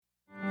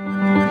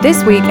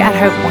This week at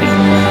Hope Point.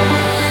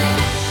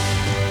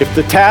 If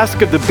the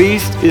task of the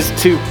beast is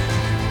to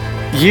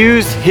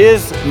use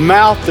his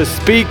mouth to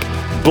speak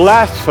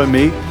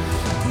blasphemy,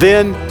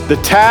 then the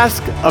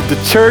task of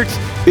the church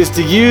is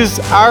to use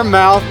our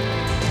mouth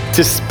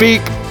to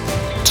speak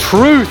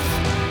truth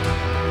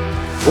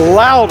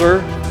louder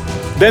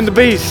than the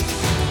beast.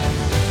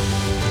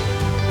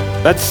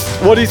 That's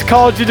what he's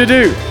called you to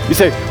do. You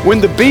say,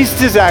 when the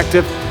beast is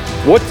active,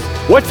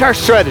 what's our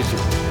strategy?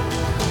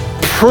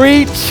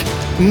 Preach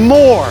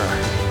more.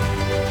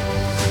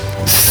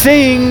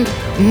 Sing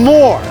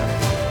more.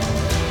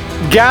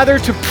 Gather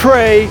to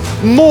pray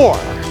more.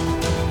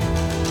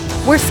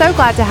 We're so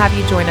glad to have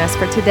you join us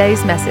for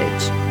today's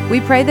message.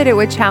 We pray that it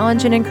would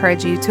challenge and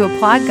encourage you to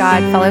applaud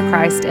God, follow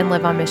Christ, and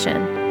live on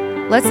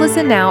mission. Let's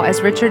listen now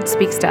as Richard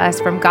speaks to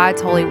us from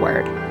God's holy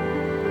word.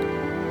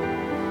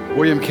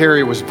 William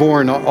Carey was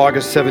born on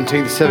August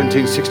 17,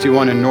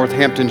 1761 in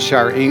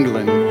Northamptonshire,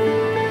 England.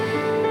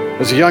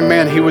 As a young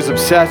man, he was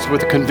obsessed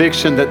with the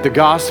conviction that the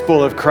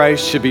gospel of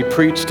Christ should be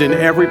preached in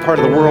every part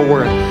of the world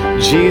where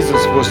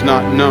Jesus was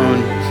not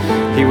known.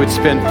 He would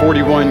spend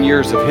 41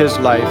 years of his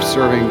life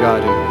serving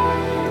God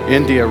in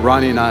India.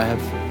 Ronnie and I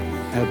have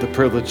had the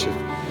privilege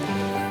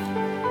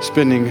of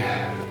spending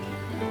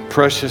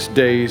precious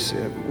days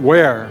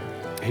where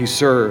he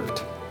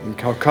served in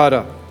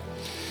Calcutta.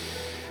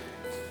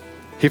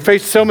 He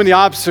faced so many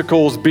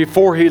obstacles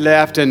before he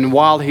left and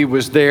while he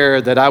was there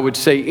that I would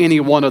say any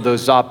one of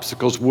those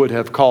obstacles would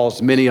have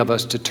caused many of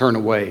us to turn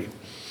away.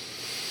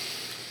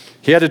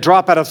 He had to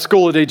drop out of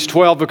school at age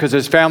 12 because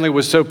his family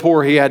was so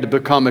poor he had to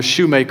become a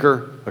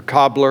shoemaker, a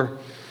cobbler.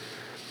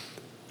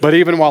 But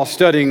even while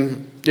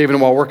studying,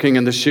 even while working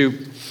in the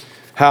shoe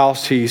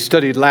house, he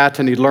studied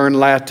Latin, he learned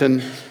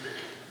Latin.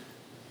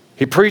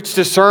 He preached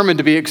a sermon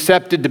to be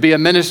accepted to be a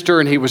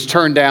minister, and he was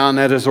turned down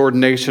at his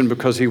ordination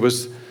because he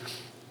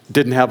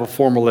didn't have a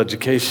formal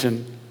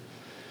education.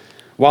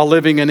 While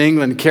living in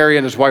England, Carey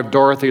and his wife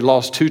Dorothy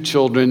lost 2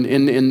 children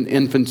in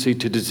infancy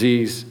to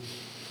disease.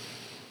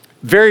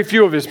 Very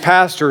few of his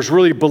pastors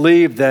really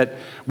believed that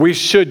we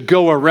should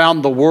go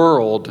around the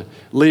world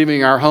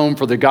leaving our home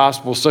for the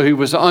gospel, so he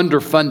was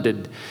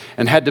underfunded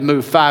and had to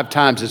move 5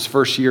 times his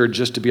first year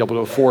just to be able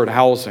to afford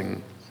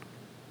housing.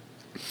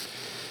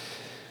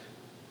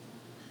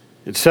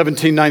 In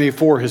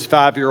 1794, his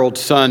 5-year-old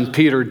son,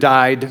 Peter,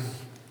 died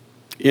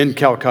in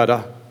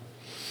Calcutta.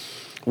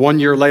 1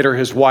 year later,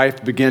 his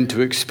wife began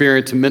to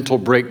experience a mental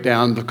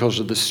breakdown because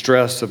of the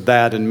stress of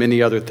that and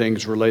many other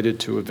things related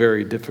to a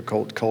very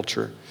difficult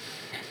culture.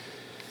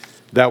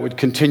 That would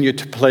continue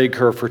to plague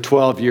her for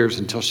 12 years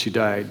until she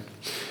died.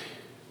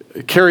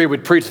 Carey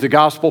would preach the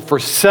gospel for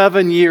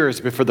 7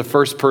 years before the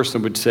first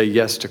person would say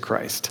yes to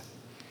Christ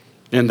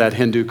in that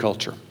Hindu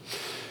culture.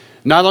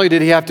 Not only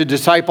did he have to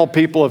disciple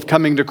people of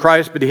coming to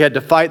Christ, but he had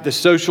to fight the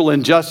social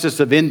injustice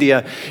of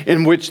India,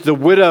 in which the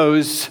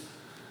widows,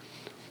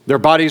 their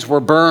bodies were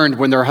burned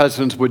when their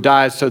husbands would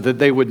die so that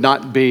they were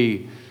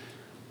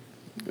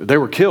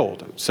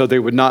killed, so they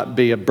would not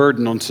be a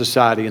burden on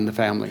society and the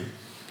family.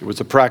 It was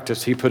a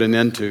practice he put an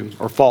end to,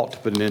 or fought to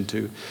put an end to.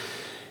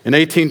 In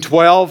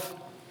 1812,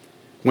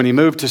 when he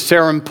moved to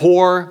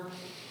Serampore,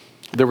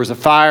 there was a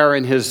fire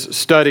in his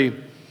study,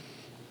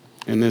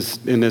 in his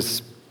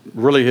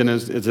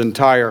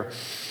entire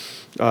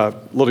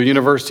little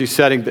university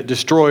setting, that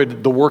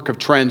destroyed the work of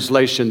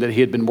translation that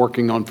he had been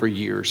working on for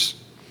years.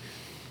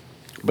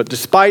 But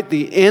despite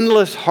the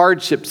endless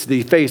hardships that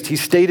he faced, he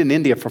stayed in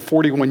India for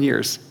 41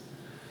 years.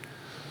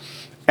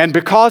 And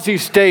because he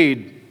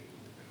stayed,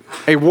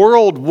 a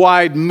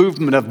worldwide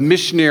movement of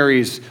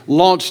missionaries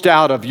launched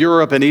out of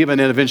Europe and even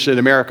eventually in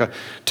America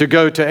to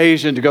go to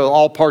Asia and to go to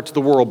all parts of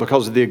the world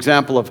because of the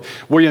example of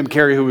William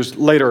Carey, who was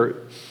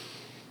later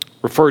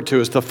referred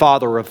to as the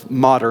father of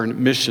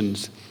modern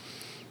missions.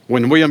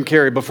 When William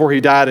Carey, before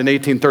he died in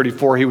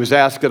 1834, he was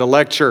asked at a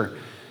lecture,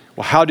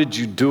 well, how did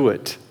you do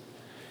it?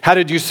 How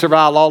did you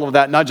survive all of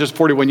that, not just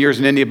 41 years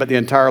in India, but the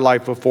entire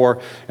life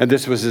before? And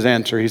this was his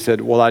answer. He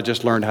said, well, I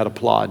just learned how to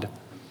plod.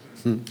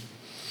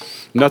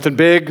 Nothing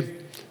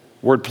big.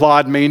 Word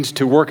plod means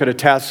to work at a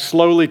task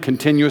slowly,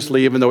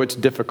 continuously, even though it's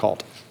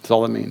difficult. That's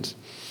all it means.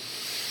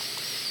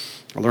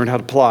 I learned how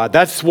to plod.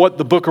 That's what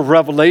the book of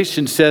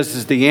Revelation says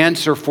is the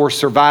answer for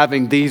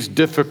surviving these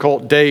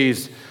difficult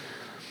days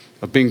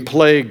of being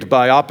plagued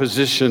by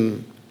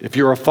opposition if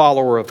you're a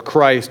follower of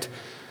Christ.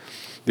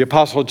 The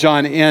Apostle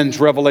John ends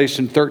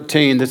Revelation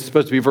 13. This is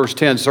supposed to be verse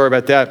 10. Sorry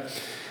about that.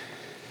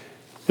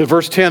 In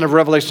verse 10 of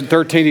Revelation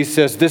 13, he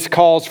says, this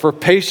calls for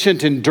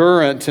patient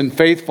endurance and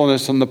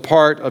faithfulness on the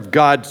part of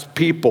God's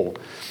people.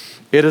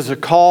 It is a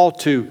call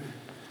to,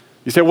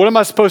 you say, what am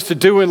I supposed to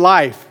do in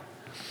life?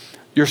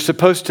 You're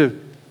supposed to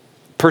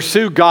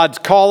pursue God's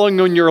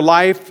calling on your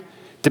life,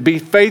 to be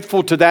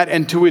faithful to that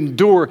and to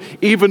endure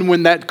even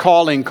when that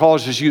calling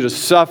causes you to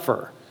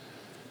suffer.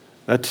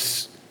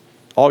 That's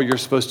all you're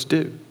supposed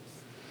to do.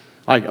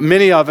 Like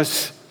many of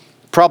us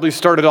probably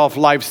started off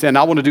life saying,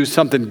 I want to do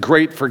something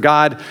great for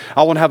God.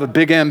 I want to have a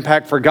big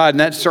impact for God. And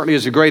that certainly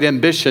is a great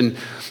ambition.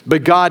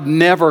 But God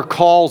never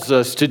calls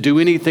us to do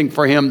anything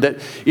for Him that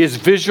is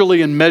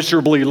visually and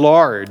measurably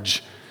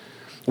large.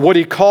 What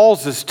He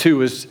calls us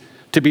to is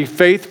to be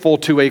faithful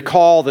to a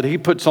call that He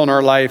puts on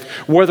our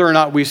life, whether or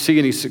not we see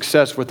any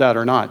success with that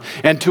or not,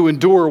 and to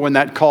endure when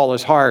that call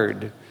is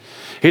hard.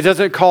 He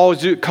doesn't call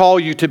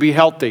you to be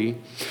healthy.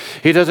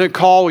 He doesn't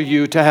call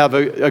you to have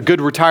a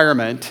good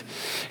retirement.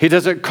 He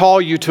doesn't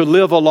call you to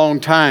live a long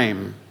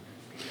time.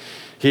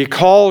 He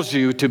calls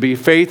you to be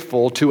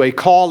faithful to a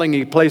calling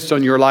He placed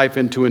on your life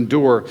and to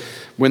endure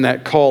when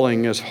that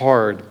calling is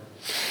hard.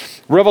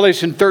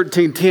 Revelation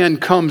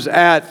 13:10 comes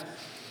at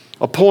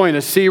a point,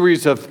 a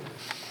series of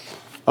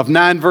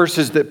 9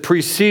 verses that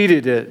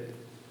preceded it,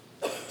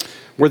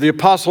 where the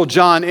Apostle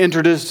John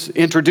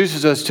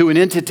introduces us to an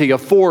entity, a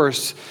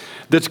force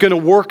that's going to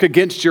work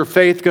against your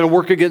faith, going to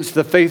work against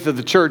the faith of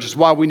the church. Is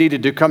why we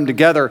needed to come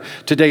together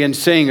today and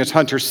sing, as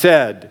Hunter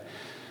said,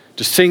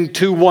 to sing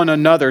to one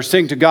another,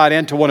 sing to God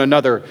and to one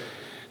another,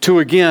 to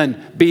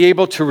again be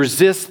able to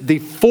resist the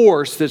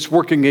force that's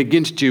working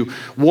against you.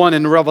 One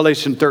in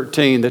Revelation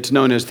 13 that's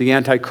known as the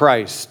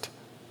Antichrist.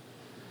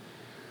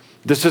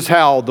 This is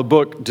how the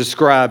book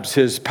describes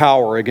his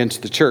power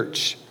against the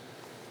church.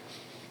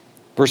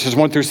 Verses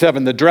 1 through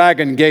 7, the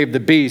dragon gave the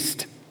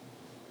beast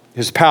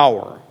his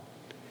power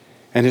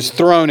and his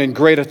throne and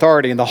great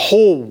authority, and the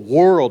whole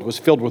world was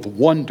filled with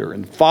wonder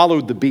and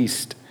followed the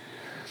beast.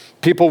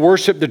 People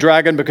worshiped the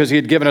dragon because he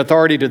had given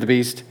authority to the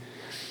beast.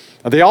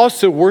 They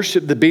also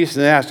worshiped the beast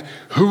and asked,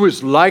 who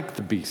is like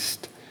the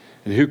beast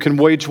and who can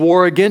wage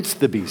war against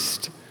the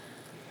beast?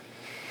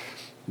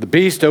 The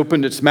beast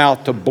opened its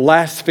mouth to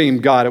blaspheme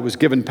God. It was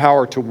given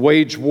power to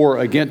wage war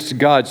against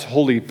God's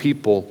holy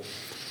people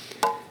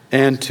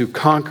and to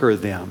conquer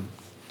them.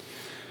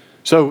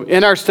 So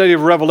in our study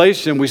of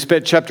Revelation, we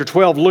spent chapter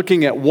 12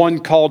 looking at one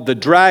called the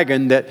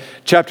dragon that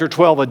chapter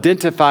 12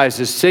 identifies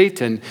as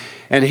Satan.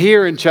 And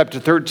here in chapter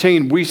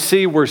 13, we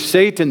see where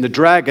Satan, the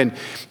dragon,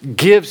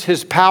 gives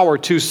his power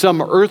to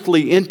some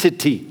earthly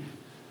entity.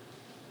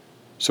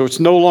 So it's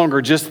no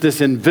longer just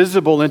this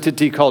invisible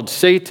entity called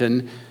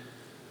Satan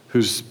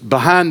who's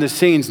behind the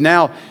scenes.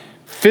 Now,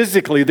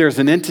 physically, there's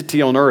an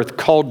entity on earth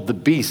called the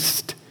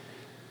beast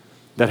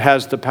that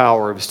has the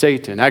power of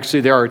Satan. Actually,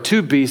 there are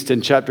 2 beasts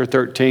in chapter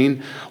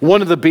 13.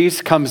 One of the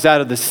beasts comes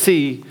out of the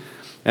sea,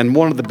 and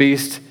one of the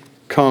beasts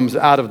comes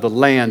out of the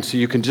land. So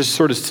you can just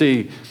sort of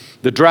see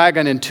the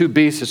dragon and 2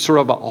 beasts is sort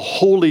of a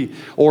holy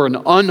or an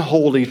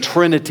unholy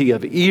trinity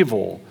of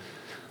evil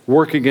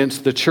work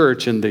against the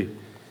church in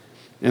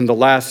the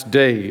last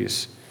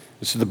days.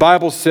 So the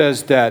Bible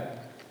says that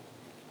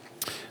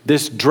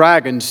this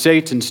dragon,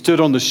 Satan, stood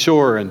on the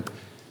shore and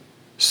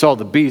saw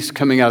the beast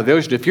coming out of the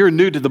ocean. If you're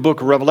new to the book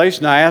of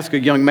Revelation, I asked a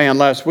young man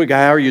last week,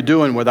 how are you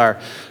doing with our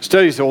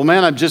study? He said, well,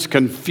 man, I'm just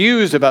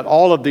confused about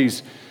all of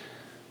these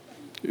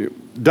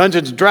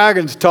Dungeons and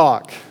Dragons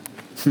talk.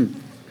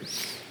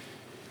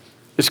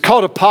 It's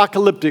called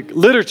apocalyptic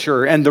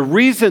literature, and the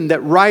reason that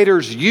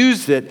writers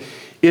use it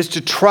is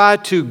to try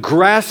to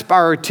grasp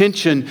our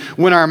attention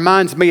when our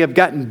minds may have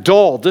gotten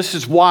dull. This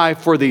is why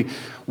the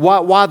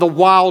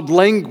wild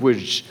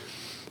language,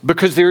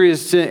 because there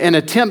is an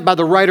attempt by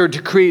the writer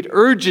to create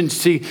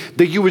urgency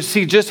that you would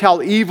see just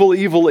how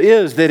evil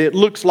is, that it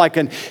looks like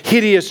a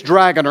hideous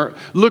dragon or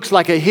looks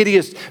like a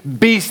hideous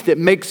beast that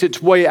makes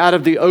its way out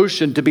of the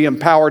ocean to be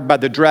empowered by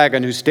the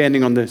dragon who's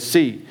standing on the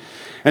sea.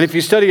 And if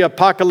you study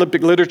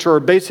apocalyptic literature, or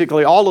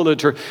basically all the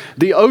literature,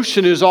 the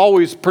ocean is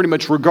always pretty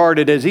much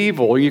regarded as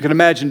evil. You can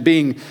imagine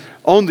being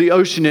on the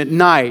ocean at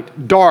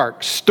night,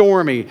 dark,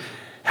 stormy,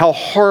 how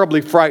horribly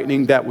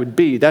frightening that would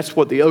be. That's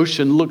what the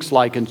ocean looks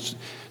like in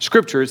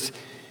Scripture.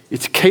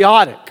 It's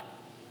chaotic.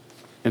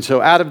 And so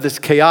out of this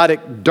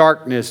chaotic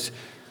darkness,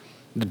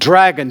 the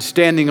dragon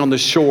standing on the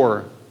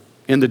shore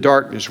in the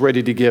darkness,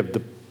 ready to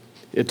give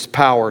its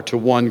power to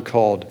one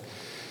called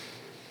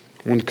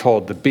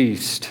the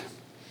beast.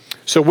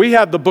 So we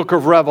have the book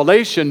of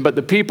Revelation, but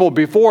the people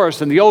before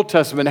us in the Old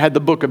Testament had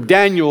the book of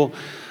Daniel,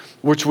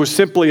 which was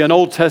simply an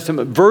Old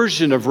Testament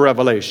version of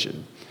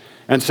Revelation.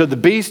 And so the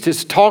beast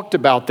is talked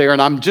about there,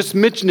 and I'm just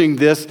mentioning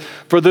this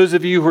for those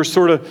of you who are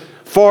sort of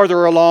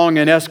farther along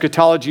in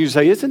eschatology. You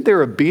say, isn't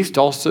there a beast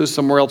also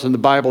somewhere else in the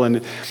Bible?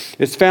 And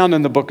it's found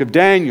in the book of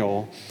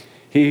Daniel.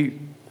 He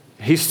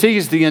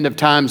sees the end of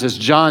times as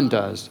John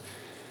does.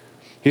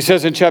 He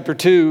says in chapter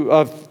 2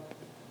 of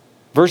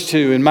verse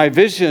 2, in my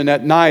vision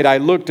at night I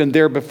looked, and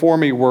there before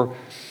me were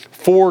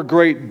 4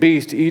 great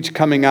beasts, each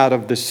coming out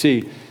of the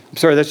sea. I'm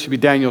sorry, that should be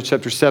Daniel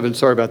chapter 7.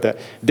 Sorry about that.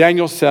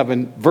 Daniel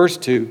 7, verse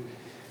 2.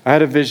 I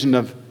had a vision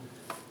of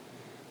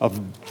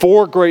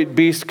 4 great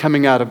beasts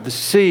coming out of the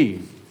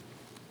sea.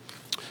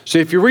 So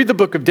if you read the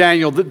book of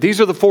Daniel, these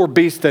are the 4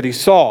 beasts that he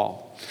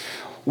saw.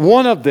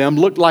 One of them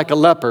looked like a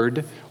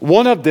leopard.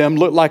 One of them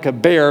looked like a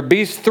bear.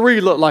 Beast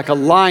 3 looked like a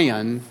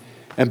lion.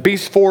 And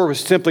beast 4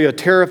 was simply a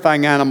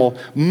terrifying animal,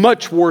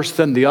 much worse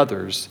than the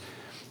others.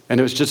 And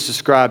it was just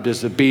described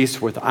as a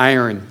beast with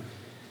iron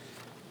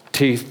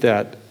teeth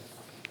that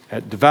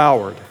had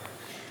devoured.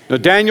 Now,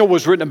 Daniel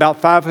was written about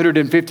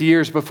 550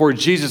 years before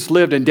Jesus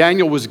lived, and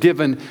Daniel was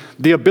given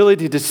the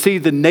ability to see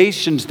the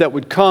nations that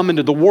would come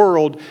into the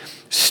world,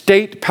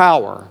 state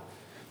power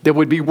that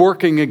would be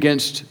working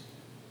against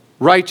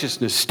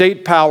righteousness,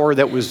 state power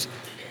that was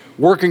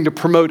working to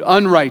promote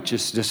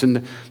unrighteousness.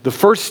 And the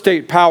first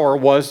state power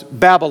was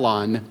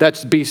Babylon.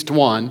 That's beast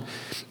one.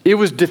 It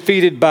was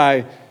defeated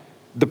by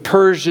the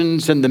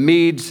Persians and the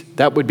Medes.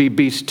 That would be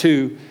beast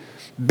two.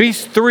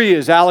 Beast three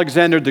is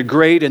Alexander the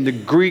Great and the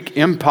Greek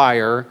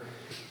Empire.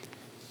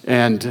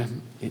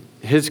 And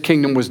his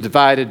kingdom was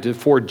divided into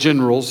four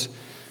generals.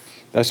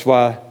 That's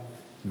why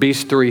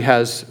beast three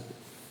is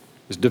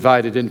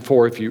divided in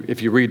four.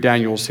 If you read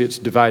Daniel, you'll see it's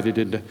divided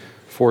into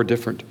four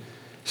different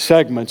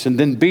segments. And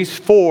then beast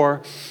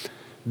four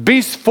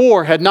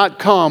had not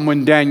come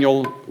when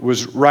Daniel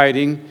was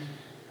writing.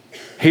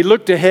 He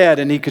looked ahead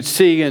and he could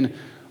see, and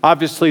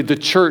obviously the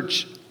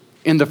church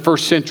in the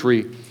first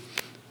century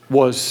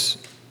was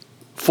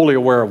fully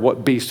aware of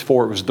what beast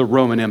four was, the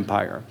Roman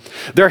Empire.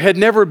 There had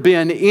never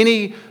been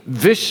any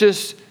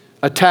vicious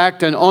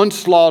attack and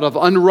onslaught of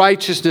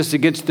unrighteousness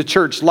against the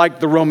church like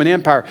the Roman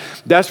Empire.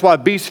 That's why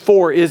beast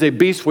four is a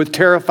beast with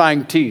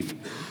terrifying teeth.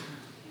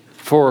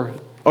 For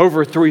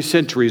over 3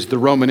 centuries, the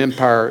Roman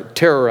Empire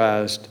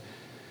terrorized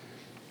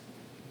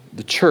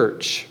the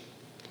church.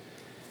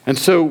 And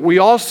so we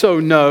also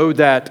know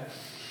that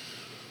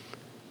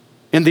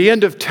in the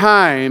end of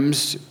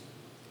times,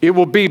 it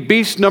will be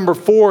beast number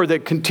 4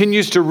 that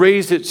continues to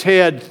raise its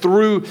head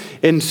through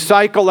in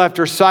cycle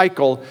after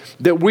cycle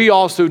that we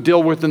also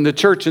deal with in the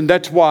church. And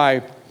that's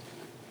why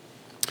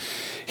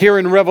here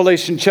in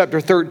Revelation chapter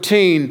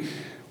 13,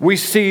 we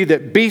see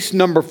that beast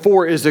number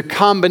 4 is a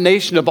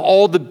combination of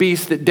all the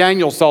beasts that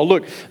Daniel saw.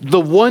 Look, the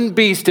one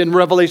beast in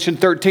Revelation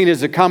 13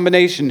 is a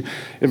combination,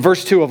 in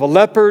verse 2, of a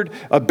leopard,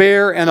 a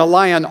bear, and a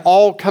lion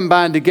all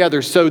combined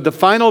together. So the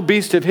final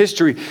beast of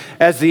history,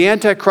 as the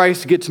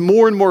Antichrist gets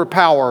more and more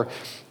power,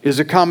 is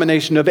a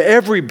combination of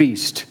every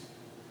beast,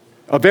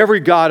 of every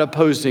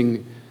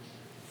God-opposing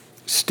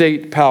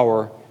state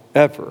power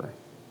ever.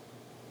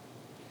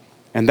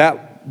 And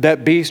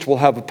that beast will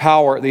have a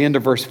power at the end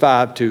of verse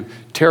 5 to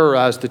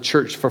terrorize the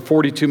church for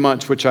 42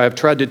 months, which I have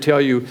tried to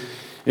tell you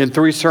in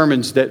 3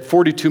 sermons that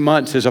 42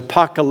 months is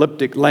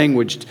apocalyptic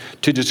language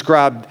to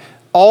describe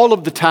all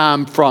of the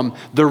time from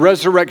the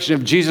resurrection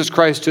of Jesus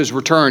Christ to his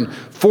return.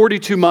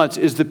 42 months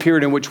is the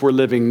period in which we're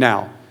living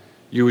now.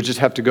 You would just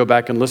have to go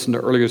back and listen to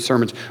earlier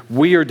sermons.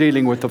 We are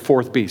dealing with the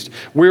 4th beast.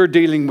 We're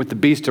dealing with the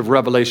beast of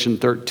Revelation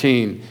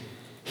 13.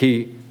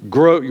 You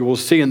will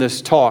see in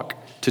this talk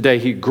today,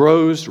 he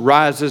grows,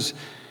 rises,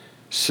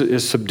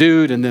 is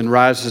subdued, and then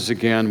rises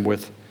again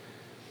with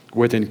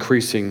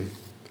increasing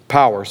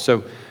power.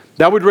 So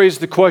that would raise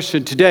the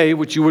question today,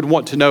 which you would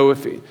want to know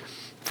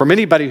from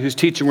anybody who's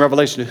teaching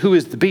Revelation, who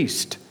is the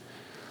beast?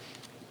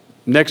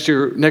 Next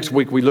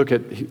week we look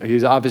at,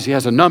 he obviously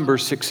has a number,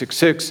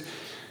 666,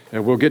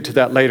 and we'll get to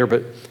that later,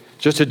 but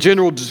just a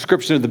general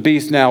description of the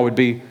beast now would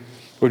be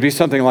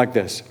something like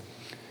this.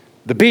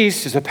 The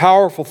beast is a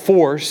powerful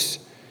force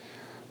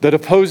that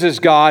opposes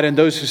God and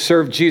those who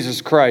serve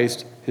Jesus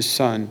Christ, his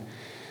son.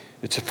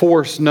 It's a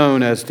force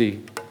known as the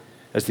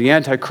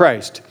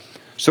Antichrist.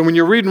 So when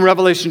you're reading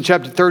Revelation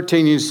chapter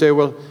 13, you say,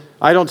 well,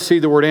 I don't see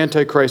the word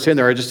Antichrist in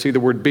there. I just see the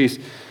word beast.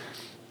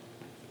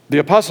 The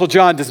Apostle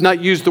John does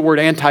not use the word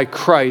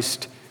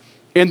Antichrist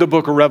in the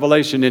book of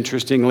Revelation,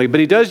 interestingly,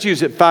 but he does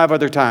use it 5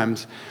 other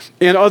times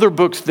in other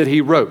books that he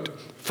wrote.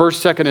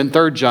 1st, 2nd, and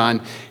 3rd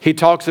John, he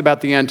talks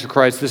about the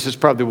Antichrist. This is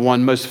probably the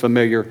one most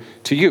familiar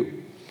to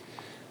you.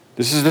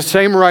 This is the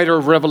same writer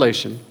of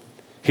Revelation.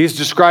 He's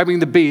describing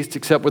the beast,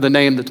 except with a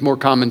name that's more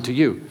common to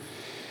you.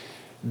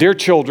 Dear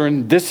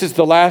children, this is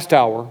the last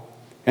hour,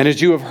 and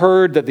as you have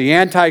heard that the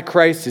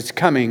Antichrist is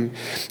coming,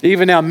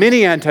 even now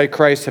many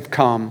Antichrists have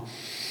come,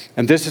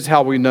 and this is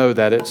how we know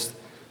that it's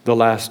the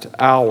last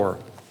hour.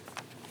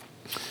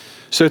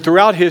 So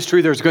throughout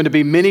history, there's going to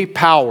be many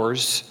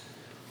powers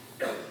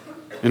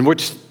in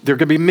which there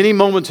can be many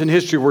moments in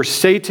history where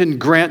Satan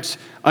grants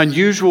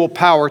unusual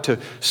power to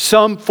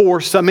some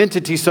force, some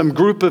entity, some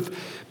group of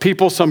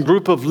people, some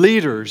group of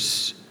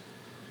leaders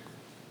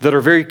that are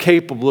very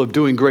capable of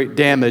doing great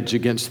damage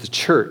against the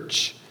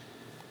church.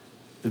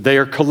 They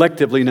are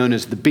collectively known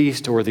as the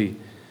beast or the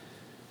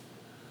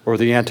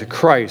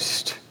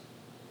Antichrist.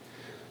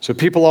 So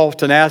people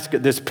often ask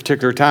at this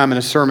particular time in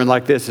a sermon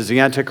like this, is the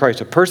Antichrist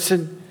a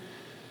person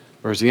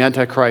or is the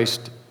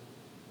Antichrist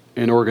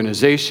an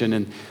organization?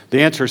 And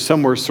the answer is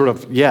somewhere sort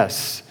of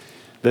yes,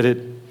 that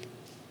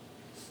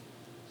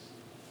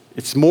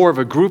it's more of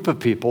a group of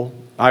people,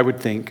 I would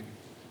think,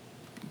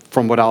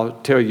 from what I'll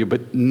tell you,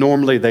 but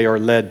normally they are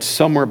led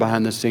somewhere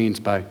behind the scenes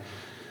by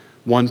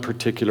one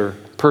particular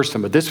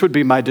person. But this would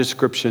be my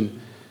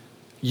description.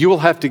 You will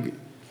have to,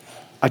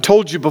 I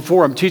told you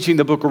before, I'm teaching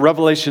the book of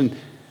Revelation.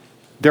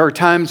 There are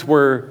times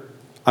where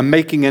I'm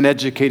making an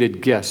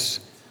educated guess.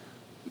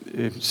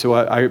 So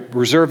I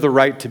reserve the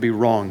right to be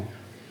wrong.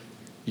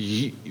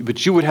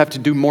 But you would have to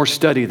do more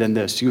study than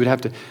this. You would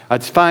have to,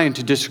 it's fine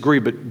to disagree,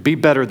 but be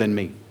better than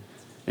me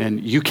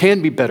and you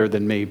can be better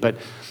than me. But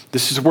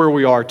this is where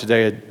we are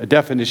today, a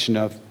definition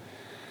of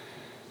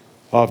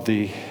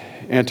the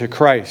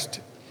Antichrist.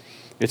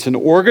 It's an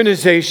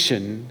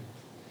organization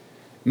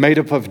made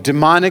up of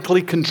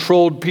demonically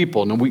controlled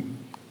people. And we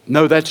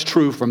know that's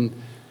true from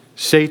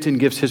Satan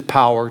gives his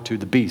power to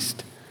the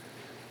beast.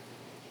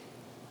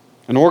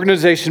 An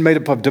organization made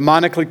up of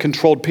demonically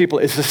controlled people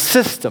is a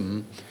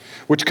system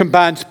which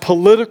combines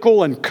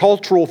political and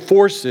cultural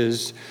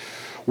forces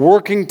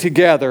working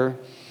together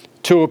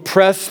to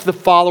oppress the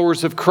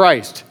followers of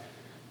Christ.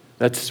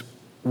 That's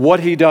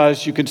what he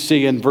does, you can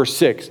see in verse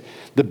 6.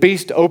 The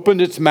beast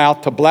opened its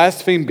mouth to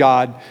blaspheme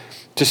God,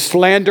 to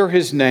slander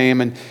his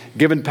name, and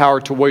given power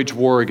to wage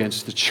war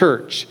against the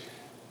church.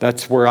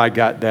 That's where I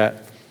got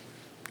that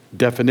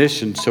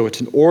definition. So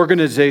it's an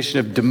organization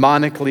of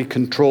demonically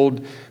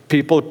controlled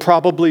people,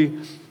 probably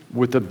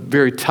with a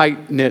very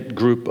tight-knit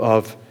group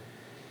of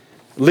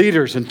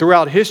leaders. And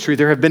throughout history,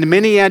 there have been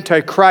many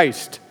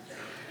antichrists.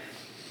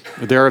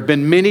 There have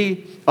been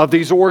many of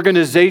these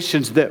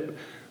organizations that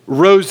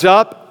rose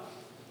up,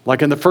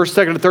 like in the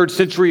 1st, 2nd, and 3rd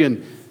century,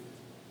 and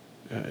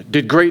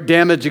did great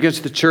damage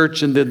against the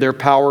church, and then their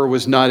power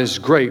was not as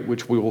great,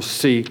 which we will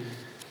see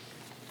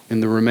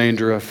in the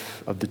remainder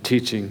of the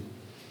teaching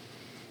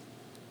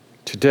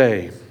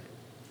today.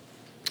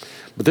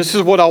 But this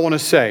is what I want to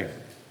say.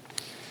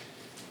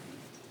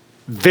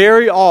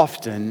 Very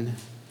often,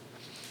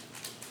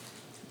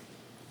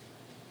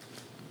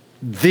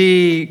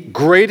 the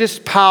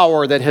greatest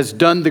power that has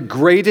done the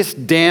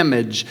greatest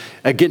damage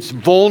against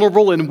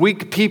vulnerable and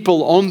weak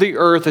people on the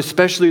earth,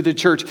 especially the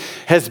church,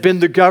 has been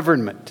the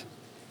government,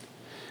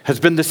 has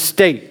been the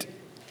state.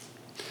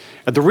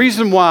 And the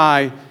reason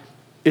why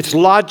it's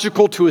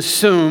logical to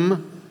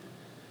assume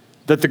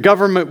that the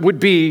government would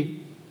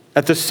be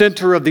at the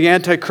center of the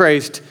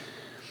Antichrist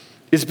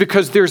is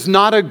because there's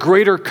not a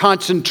greater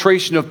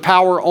concentration of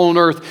power on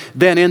earth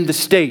than in the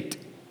state.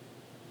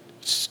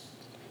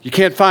 You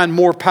can't find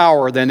more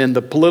power than in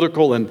the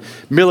political and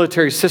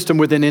military system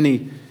within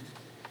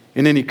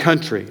any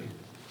country.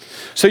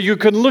 So you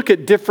can look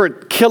at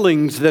different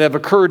killings that have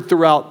occurred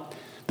throughout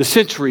the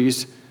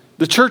centuries.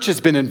 The church has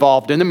been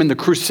involved in them in the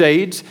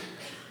Crusades.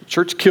 The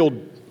church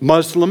killed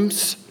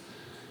Muslims.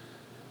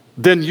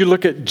 Then you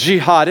look at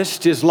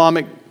jihadists,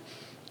 Islamic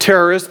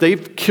terrorists.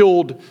 They've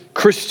killed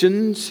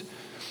Christians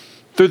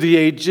through the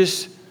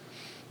ages.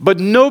 But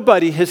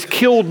nobody has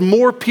killed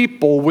more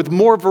people with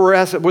more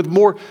veracity, with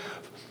more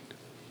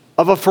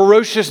of a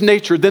ferocious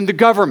nature than the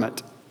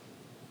government.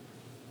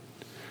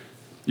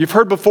 You've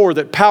heard before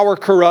that power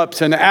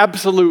corrupts and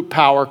absolute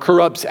power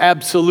corrupts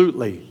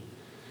absolutely.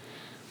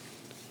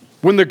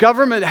 When the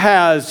government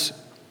has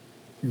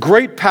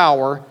great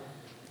power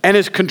and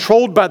is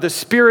controlled by the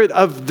spirit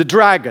of the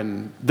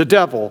dragon, the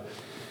devil,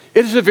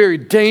 it is a very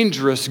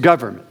dangerous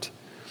government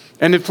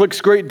and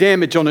inflicts great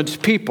damage on its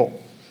people.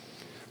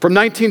 From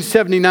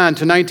 1979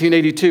 to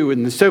 1982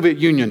 in the Soviet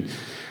Union,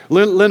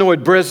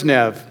 Leonid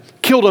Brezhnev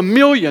killed 1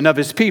 million of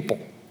his people.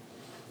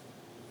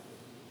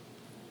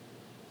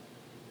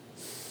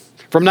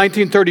 From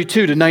 1932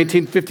 to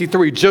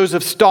 1953,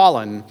 Joseph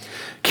Stalin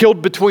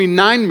killed between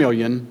 9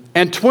 million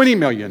and 20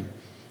 million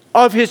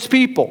of his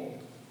people.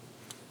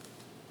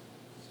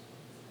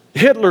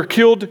 Hitler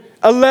killed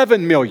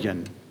 11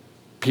 million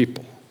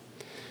people.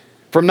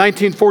 From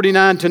 1949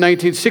 to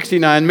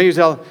 1969,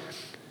 Mao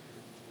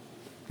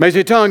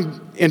Zedong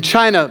in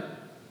China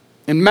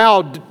and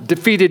Mao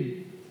defeated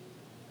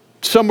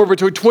somewhere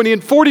between 20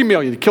 and 40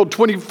 million. He killed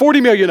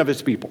 40 million of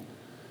his people.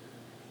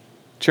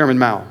 Chairman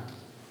Mao.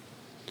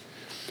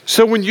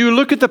 So when you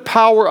look at the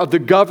power of the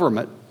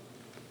government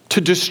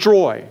to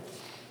destroy,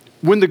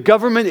 when the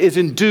government is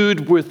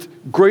endued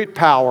with great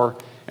power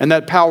and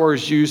that power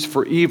is used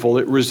for evil,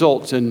 it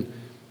results in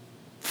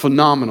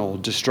phenomenal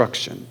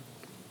destruction.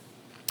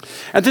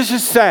 And this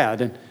is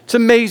sad and it's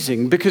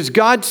amazing because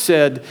God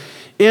said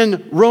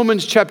in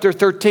Romans chapter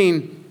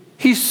 13,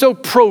 He's so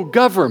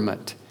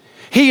pro-government.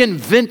 He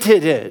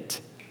invented it.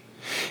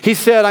 He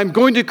said, I'm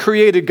going to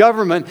create a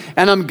government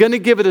and I'm going to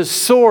give it a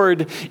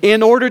sword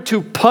in order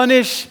to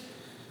punish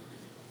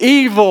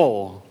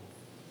evil.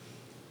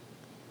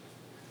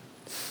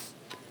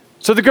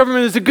 So the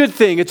government is a good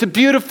thing. It's a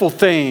beautiful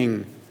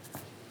thing.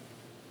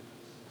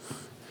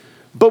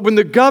 But when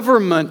the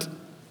government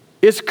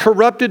is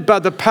corrupted by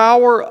the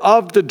power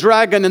of the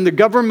dragon and the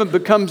government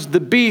becomes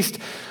the beast,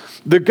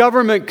 the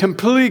government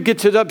completely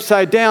gets it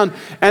upside down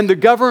and the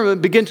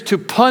government begins to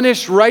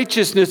punish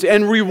righteousness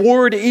and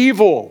reward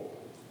evil.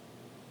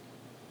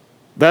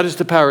 That is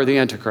the power of the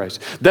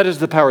Antichrist. That is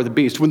the power of the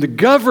beast. When the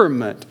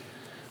government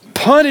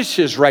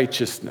punishes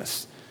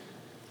righteousness,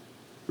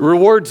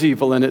 rewards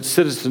evil, and its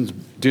citizens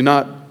do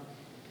not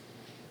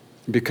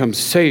become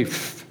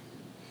safe,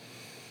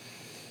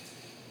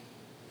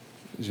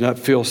 do not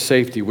feel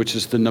safety, which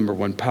is the number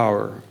one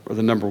power or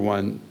the number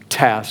one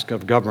task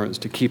of governments,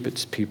 to keep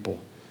its people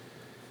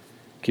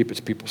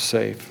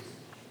safe.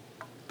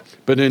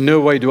 But in no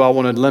way do I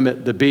want to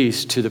limit the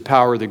beast to the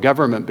power of the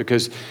government,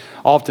 because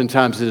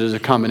oftentimes it is a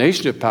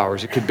combination of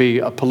powers. It could be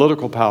a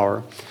political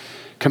power,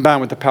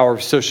 combined with the power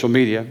of social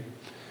media,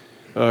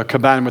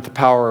 combined with the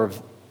power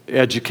of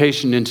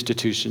education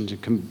institutions,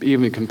 and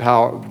even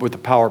with the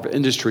power of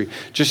industry,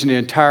 just an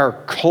entire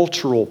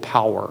cultural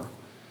power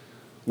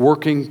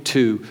working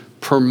to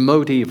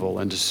promote evil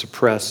and to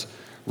suppress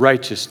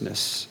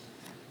righteousness.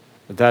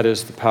 That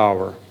is the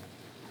power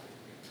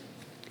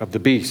of the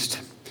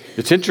beast.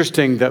 It's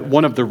interesting that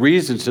one of the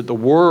reasons that the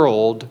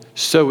world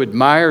so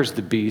admires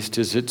the beast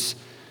is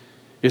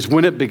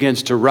when it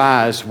begins to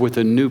rise with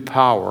a new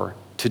power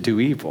to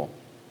do evil.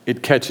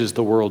 It catches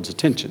the world's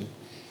attention.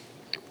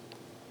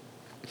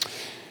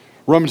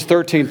 Romans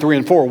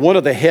 13:3-4, one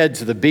of the heads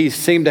of the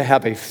beast seemed to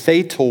have a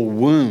fatal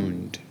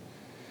wound,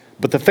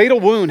 but the fatal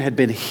wound had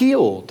been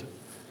healed,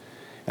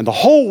 and the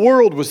whole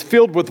world was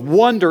filled with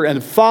wonder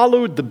and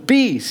followed the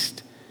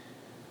beast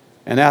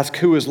and asked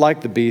who is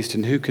like the beast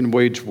and who can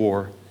wage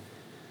war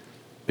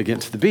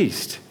against the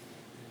beast.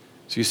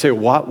 So you say,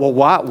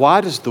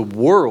 why does the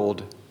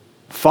world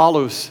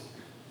follow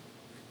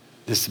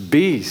this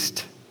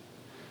beast?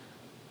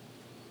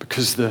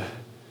 Because the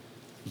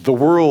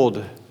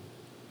world,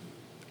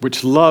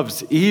 which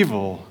loves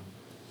evil,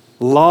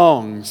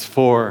 longs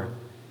for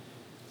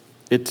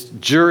its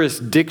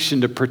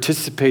jurisdiction to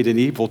participate in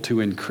evil to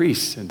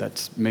increase, and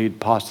that's made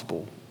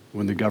possible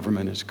when the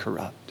government is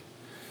corrupt.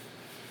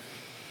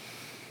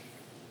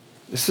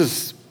 This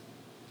is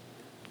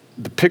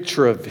the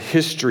picture of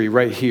history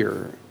right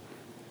here,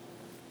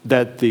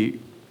 that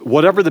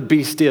whatever the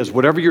beast is,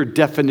 whatever your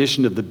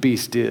definition of the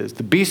beast is,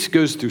 the beast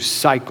goes through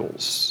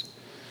cycles.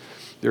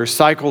 There are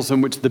cycles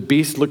in which the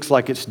beast looks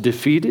like it's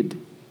defeated,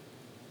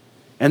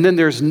 and then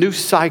there's new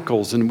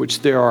cycles in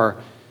which there are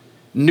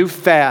new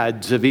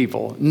fads of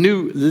evil,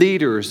 new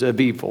leaders of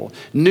evil,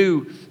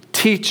 new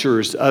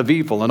teachers of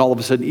evil, and all of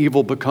a sudden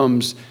evil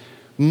becomes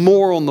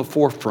more on the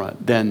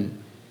forefront than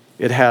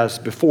it has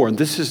before. And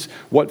this is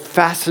what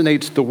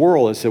fascinates the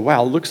world. Is that,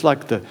 wow, it looks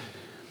like the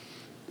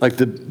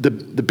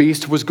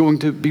beast was going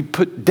to be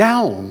put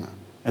down,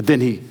 and then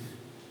he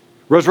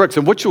resurrects.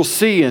 And what you'll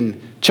see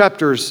in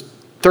chapters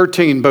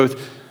 13,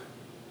 both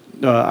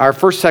our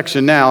first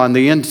section now and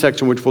the end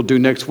section, which we'll do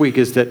next week,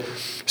 is that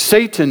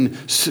Satan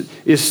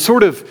is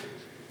sort of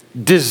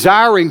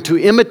desiring to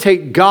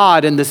imitate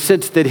God in the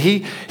sense that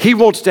he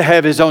wants to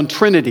have his own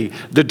trinity.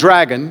 The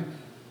dragon,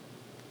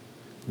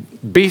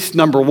 beast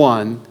number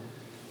one,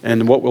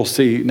 and what we'll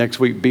see next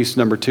week, beast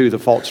number two, the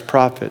false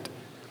prophet,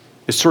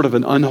 is sort of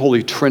an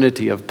unholy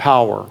trinity of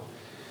power.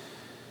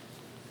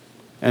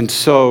 And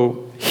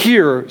so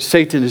here,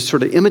 Satan is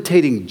sort of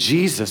imitating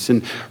Jesus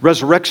in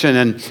resurrection.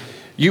 And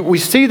we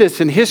see this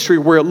in history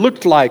where it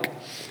looked like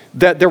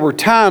that there were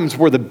times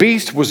where the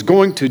beast was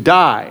going to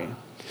die.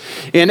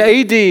 In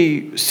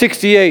AD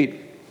 68,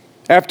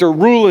 after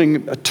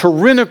ruling a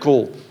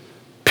tyrannical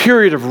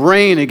period of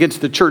reign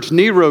against the church,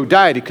 Nero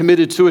died. He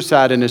committed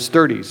suicide in his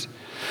 30s.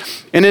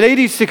 And in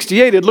AD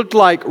 68, it looked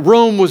like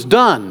Rome was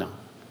done.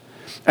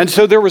 And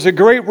so there was a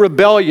great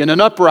rebellion, an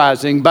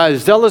uprising by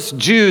zealous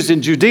Jews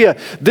in Judea.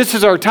 This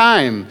is our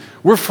time.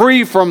 We're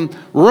free from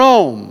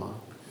Rome.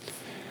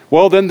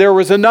 Well, then there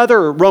was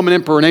another Roman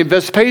emperor named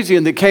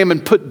Vespasian that came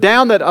and put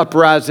down that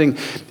uprising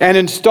and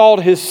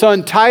installed his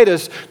son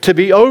Titus to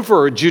be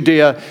over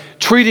Judea,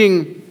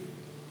 treating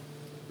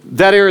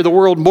that area of the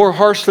world more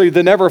harshly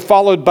than ever,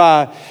 followed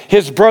by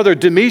his brother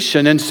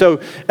Domitian. And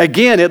so,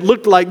 again, it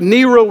looked like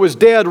Nero was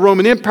dead,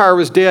 Roman Empire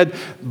was dead,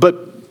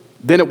 but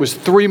then it was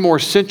 3 more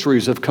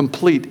centuries of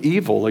complete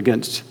evil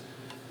against,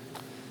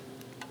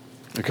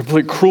 a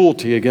complete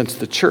cruelty against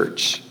the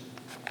church.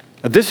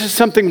 Now, this is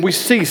something we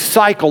see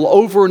cycle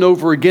over and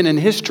over again in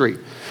history.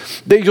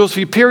 That you'll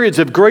see periods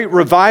of great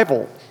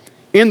revival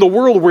in the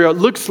world where it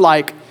looks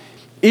like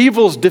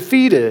evil's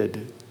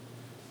defeated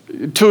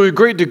to a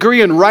great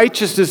degree, and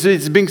righteousness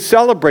is being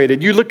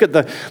celebrated. You look at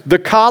the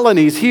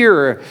colonies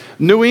here,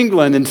 New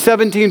England in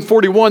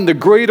 1741, the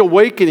Great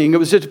Awakening. It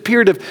was just a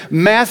period of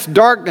mass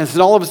darkness,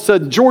 and all of a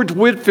sudden, George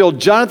Whitefield,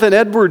 Jonathan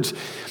Edwards,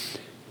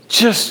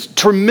 just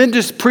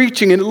tremendous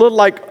preaching, and it looked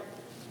like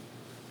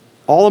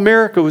all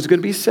America was going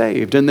to be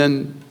saved. And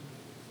then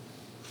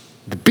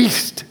the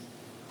beast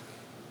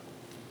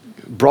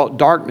brought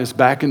darkness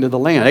back into the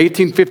land.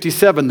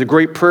 1857, the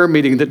great prayer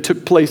meeting that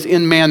took place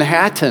in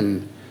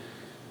Manhattan.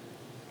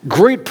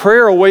 Great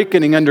prayer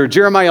awakening under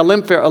Jeremiah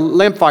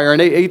Lampfire in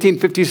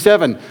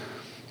 1857.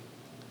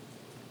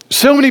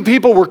 So many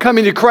people were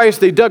coming to Christ,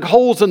 they dug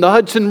holes in the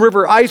Hudson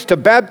River ice to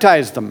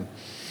baptize them.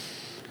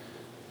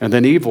 And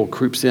then evil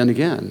creeps in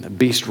again. The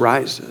beast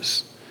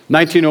rises.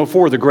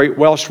 1904, the Great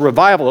Welsh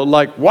Revival.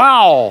 Like,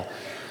 wow,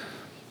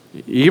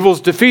 evil's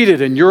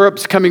defeated and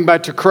Europe's coming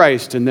back to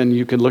Christ. And then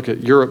you can look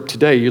at Europe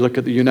today. You look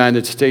at the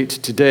United States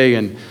today,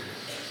 and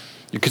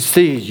you can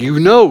see,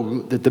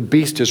 that the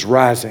beast is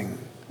rising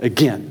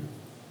again.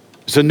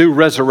 It's a new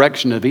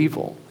resurrection of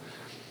evil.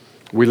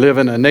 We live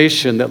in a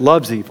nation that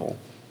loves evil,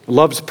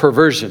 loves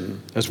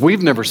perversion, as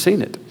we've never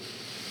seen it.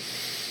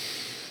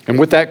 And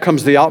with that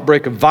comes the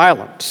outbreak of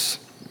violence.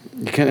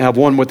 You can't have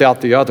one without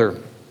the other.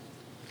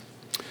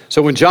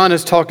 So when John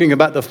is talking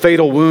about the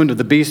fatal wound of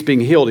the beast being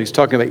healed, he's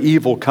talking about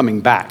evil coming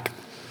back.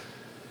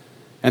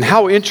 And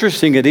how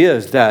interesting it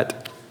is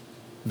that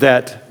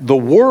the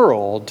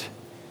world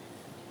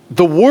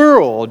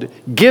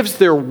gives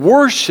their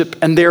worship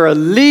and their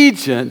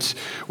allegiance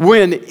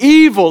when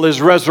evil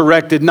is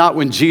resurrected, not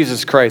when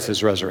Jesus Christ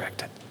is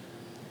resurrected.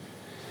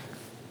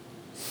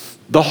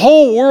 The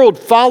whole world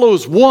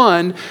follows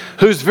one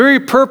whose very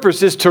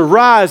purpose is to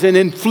rise and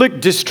inflict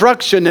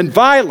destruction and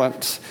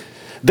violence.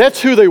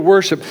 That's who they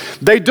worship.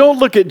 They don't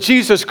look at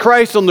Jesus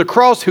Christ on the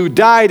cross who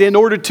died in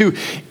order to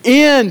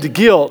end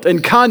guilt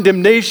and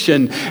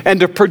condemnation and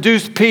to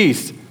produce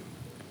peace.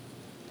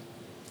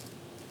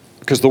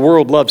 Because the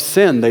world loves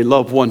sin, they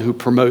love one who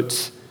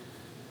promotes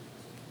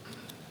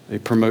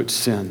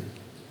sin.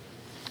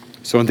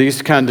 So in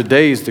these kind of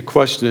days, the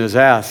question is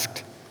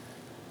asked,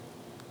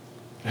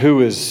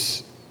 who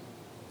is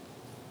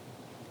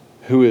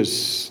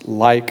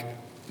like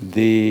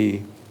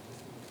there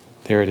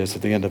it is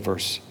at the end of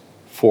verse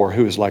 4,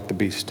 who is like the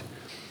beast?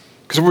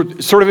 Because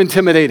we're sort of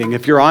intimidating.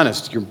 If you're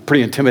honest, you're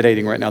pretty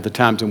intimidating right now, the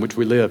times in which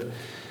we live.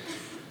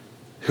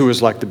 Who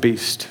is like the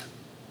beast?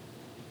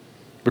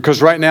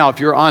 Because right now, if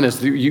you're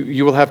honest,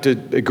 you will have to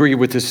agree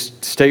with this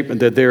statement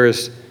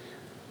that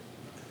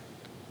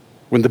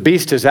when the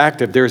beast is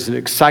active, there's an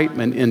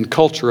excitement in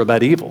culture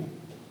about evil.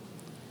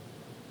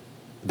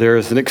 There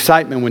is an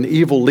excitement when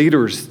evil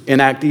leaders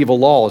enact evil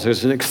laws.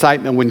 There's an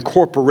excitement when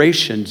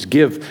corporations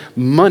give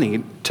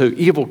money to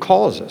evil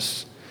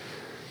causes.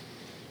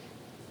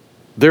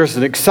 There's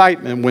an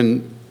excitement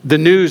when the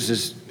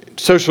news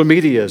social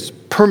media is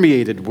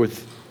permeated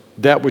with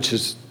that which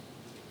is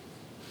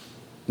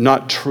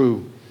not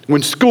true.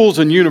 When schools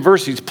and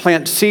universities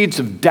plant seeds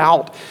of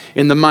doubt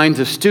in the minds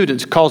of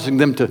students, causing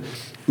them to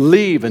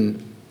leave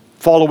and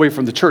fall away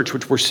from the church,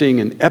 which we're seeing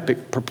in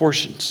epic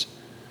proportions.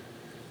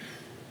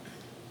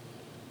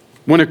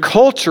 When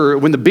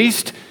the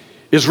beast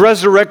is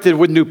resurrected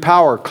with new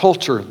power,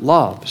 culture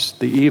loves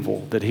the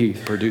evil that he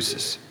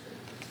produces.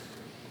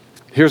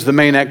 Here's the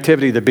main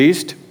activity of the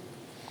beast.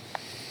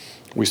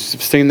 We've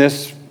seen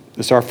this.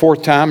 This is our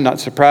fourth time. Not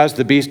surprised.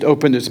 The beast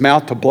opened its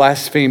mouth to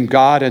blaspheme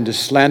God and to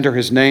slander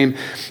his name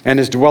and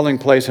his dwelling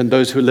place and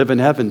those who live in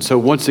heaven. So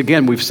once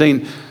again, we've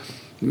seen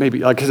maybe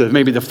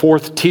the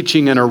fourth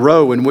teaching in a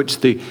row in which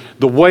the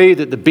way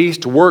that the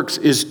beast works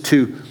is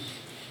to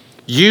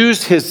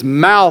use his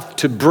mouth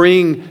to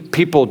bring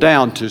people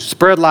down, to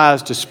spread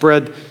lies, to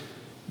spread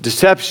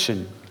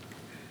deception.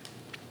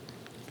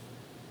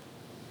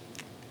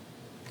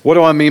 What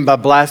do I mean by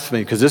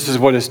blasphemy? Because this is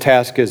what his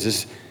task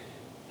is.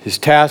 His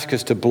task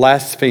is to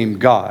blaspheme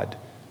God.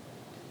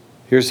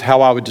 Here's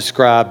how I would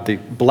describe the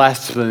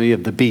blasphemy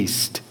of the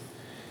beast.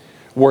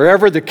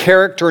 Wherever the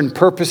character and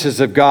purposes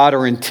of God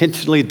are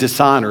intentionally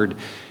dishonored,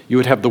 you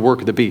would have the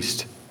work of the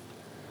beast.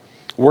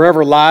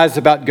 Wherever lies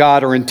about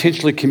God are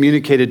intentionally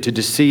communicated to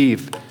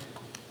deceive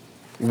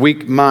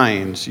weak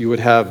minds, you would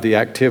have the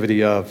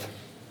activity of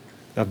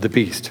the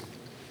beast.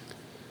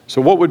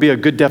 So what would be a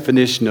good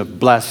definition of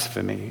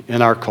blasphemy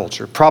in our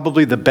culture?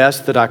 Probably the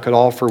best that I could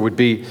offer would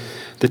be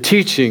the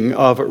teaching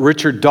of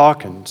Richard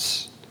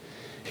Dawkins.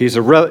 He's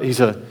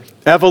an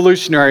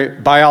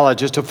evolutionary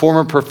biologist, a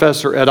former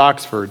professor at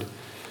Oxford.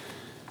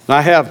 And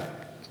I have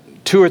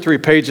 2 or 3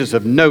 pages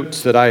of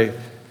notes that I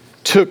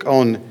took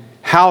on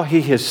how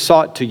he has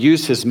sought to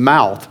use his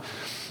mouth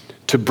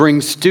to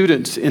bring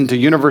students into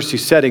university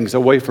settings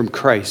away from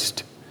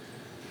Christ.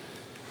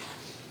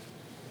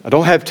 I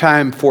don't have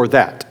time for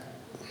that.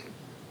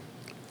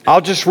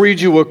 I'll just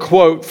read you a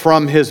quote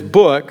from his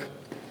book,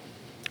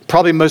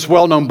 probably most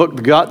well-known book,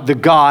 The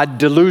God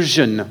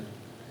Delusion.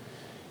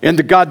 In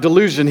The God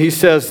Delusion, he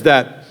says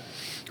that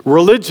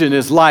religion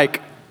is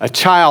like a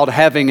child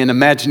having an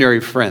imaginary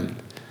friend.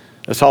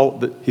 He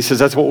says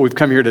that's what we've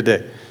come here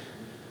today,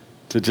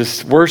 to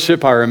just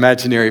worship our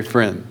imaginary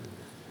friend.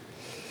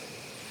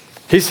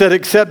 He said,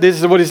 except this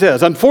is what he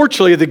says,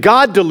 unfortunately, the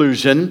God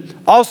delusion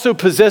also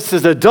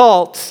possesses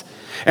adults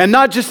and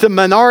not just a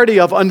minority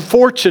of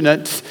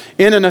unfortunates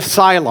in an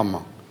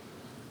asylum.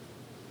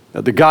 Now,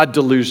 the God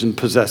delusion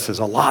possesses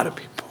a lot of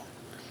people.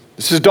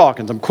 This is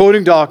Dawkins. I'm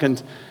quoting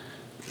Dawkins.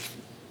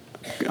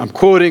 I'm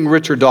quoting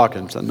Richard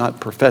Dawkins. I'm not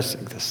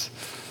professing this.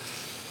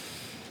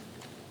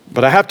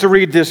 But I have to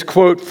read this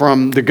quote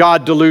from The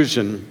God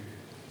Delusion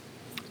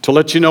to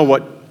let you know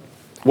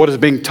what is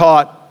being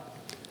taught.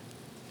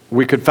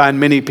 We could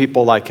find many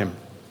people like him.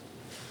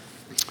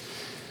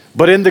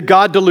 But in The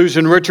God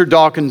Delusion, Richard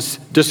Dawkins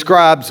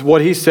describes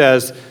what he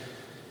says,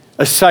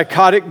 a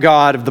psychotic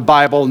God of the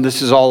Bible, and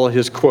this is all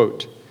his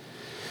quote.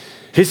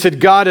 He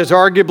said, God is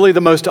arguably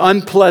the most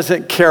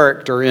unpleasant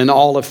character in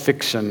all of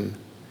fiction.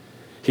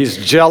 He's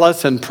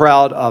jealous and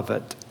proud of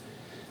it.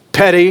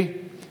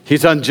 Petty,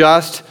 he's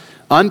unjust,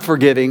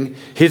 unforgiving,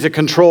 he's a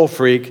control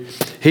freak,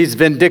 he's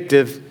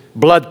vindictive,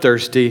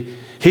 bloodthirsty,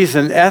 he's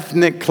an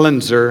ethnic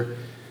cleanser,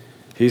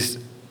 he's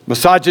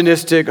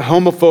misogynistic,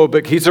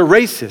 homophobic, he's a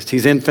racist,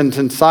 he's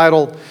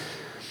infanticidal,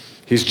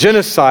 he's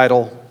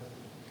genocidal,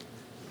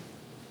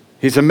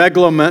 he's a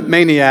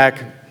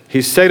megalomaniac,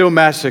 he's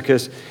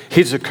sadomasochist,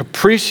 he's a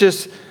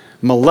capricious,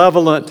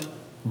 malevolent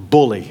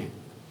bully.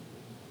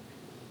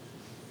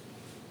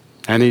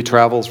 And he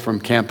travels from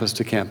campus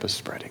to campus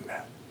spreading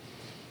that.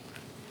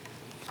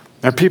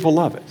 And people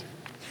love it.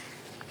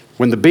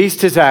 When the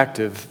beast is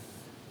active,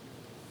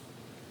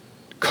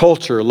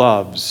 culture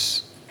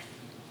loves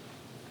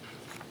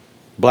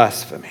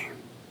blasphemy.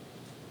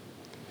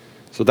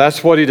 So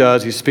that's what he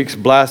does. He speaks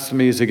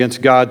blasphemies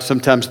against God,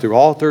 sometimes through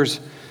authors,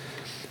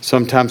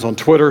 sometimes on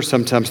Twitter,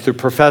 sometimes through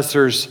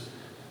professors,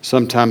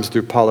 sometimes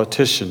through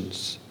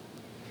politicians.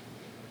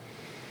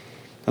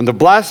 And the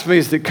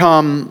blasphemies that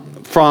come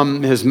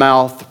from his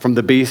mouth, from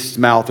the beast's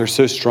mouth, are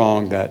so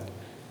strong that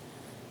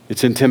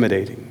it's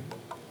intimidating.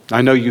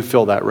 I know you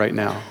feel that right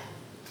now.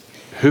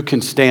 Who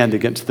can stand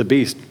against the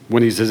beast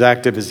when he's as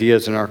active as he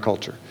is in our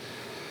culture?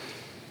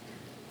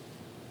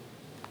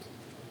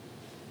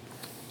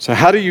 So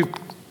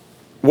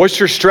what's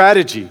your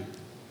strategy?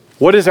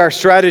 What is our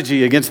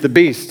strategy against the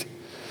beast?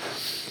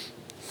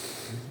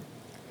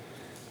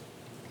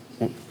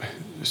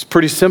 It's a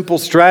pretty simple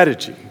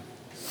strategy.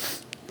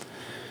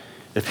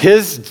 If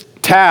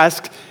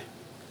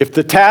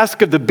the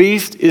task of the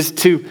beast is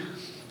to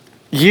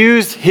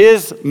use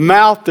his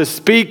mouth to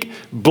speak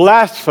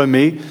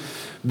blasphemy,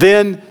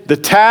 then the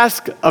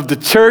task of the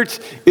church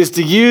is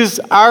to use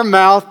our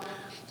mouth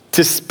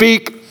to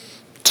speak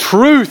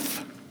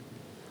truth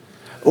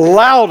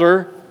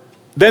louder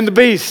than the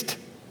beast.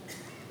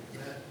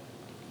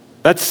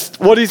 That's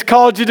what he's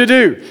called you to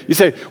do. You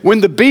say, when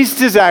the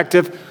beast is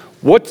active,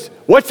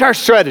 what's our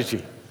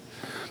strategy?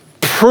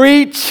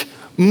 Preach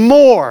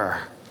more.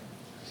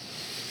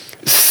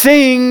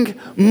 Sing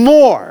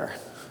more.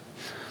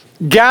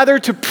 Gather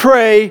to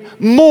pray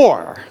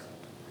more.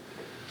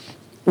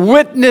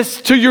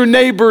 Witness to your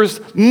neighbors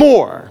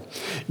more.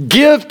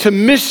 Give to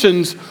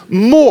missions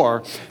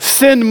more.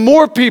 Send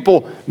more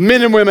people,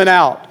 men and women,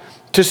 out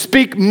to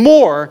speak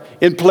more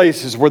in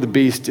places where the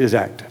beast is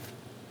active.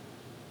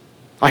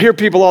 I hear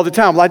people all the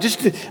time, well,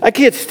 I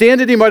can't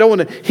stand it anymore. I don't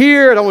want to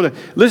hear. I don't want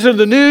to listen to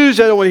the news.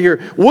 I don't want to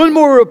hear one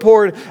more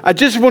report. I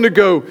just want to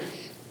go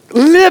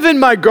live in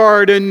my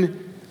garden.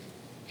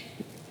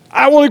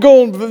 I want to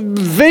go on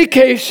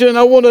vacation.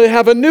 I want to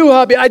have a new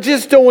hobby. I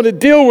just don't want to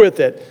deal with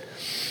it.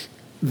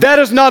 That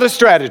is not a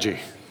strategy.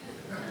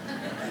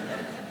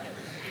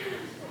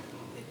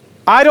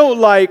 I don't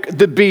like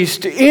the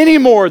beast any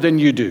more than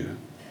you do.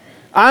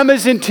 I'm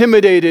as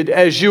intimidated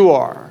as you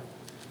are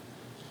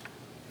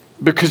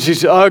because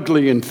he's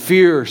ugly and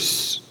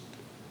fierce.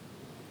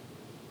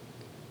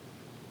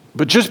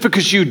 But just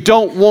because you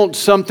don't want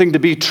something to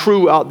be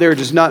true out there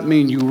does not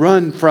mean you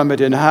run from it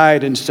and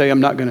hide and say, I'm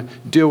not going to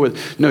deal with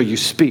it. No, you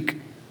speak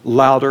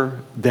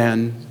louder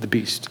than the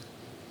beast.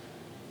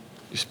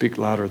 You speak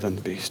louder than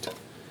the beast.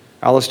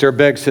 Alistair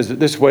Begg says it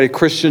this way: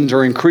 Christians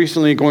are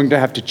increasingly going to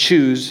have to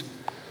choose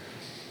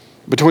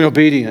between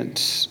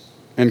obedience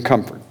and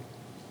comfort.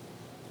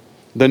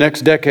 The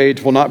next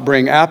decades will not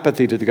bring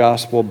apathy to the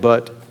gospel,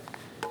 but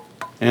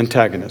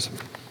antagonism.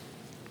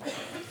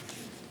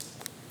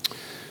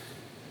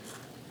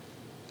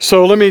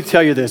 So let me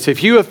tell you this.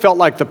 If you have felt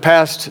like the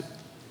past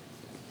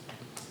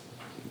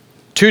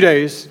 2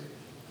 days,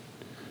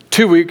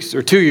 2 weeks,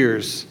 or 2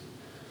 years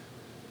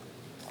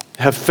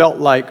have felt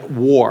like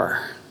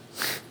war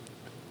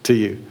to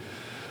you,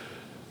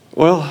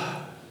 well,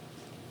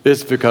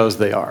 it's because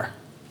they are.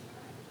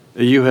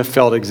 You have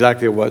felt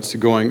exactly what's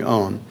going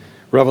on.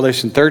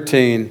 Revelation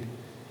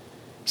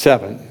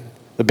 13:7.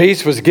 The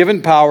beast was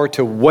given power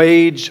to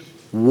wage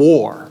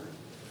war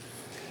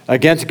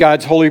against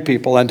God's holy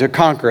people and to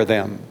conquer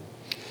them.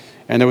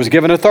 And it was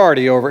given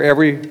authority over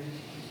every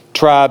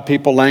tribe,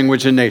 people,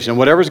 language, and nation.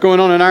 Whatever's going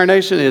on in our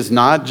nation is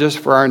not just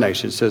for our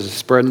nation. It says it's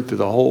spreading through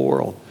the whole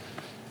world.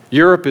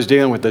 Europe is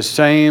dealing with the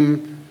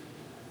same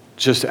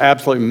just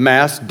absolutely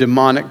mass,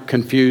 demonic,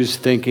 confused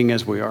thinking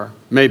as we are.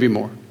 Maybe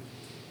more.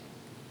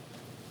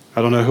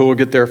 I don't know who will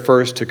get there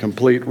first to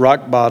complete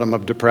rock bottom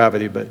of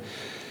depravity, but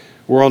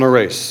we're on a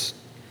race.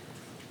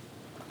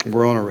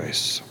 We're on a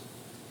race.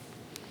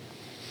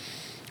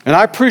 And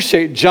I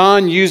appreciate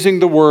John using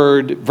the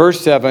word, verse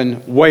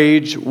 7,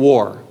 wage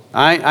war.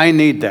 I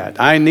need that.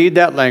 I need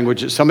that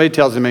language. Somebody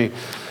tells me,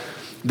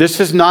 this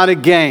is not a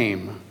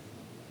game.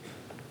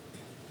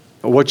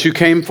 What you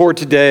came for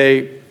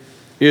today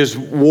is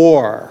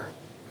war.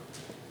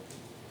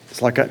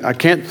 It's like I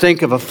can't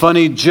think of a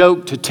funny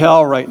joke to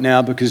tell right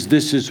now because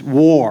this is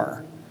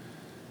war.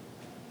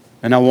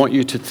 And I want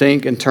you to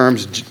think in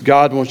terms,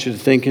 God wants you to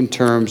think in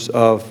terms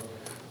of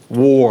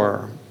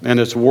war. And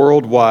it's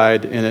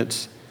worldwide in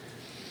its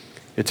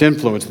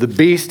influence. The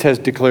beast has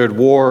declared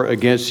war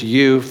against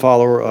you,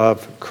 follower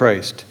of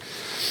Christ.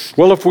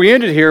 Well, if we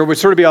ended here, it would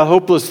sort of be a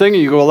hopeless thing.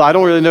 And you go, well, I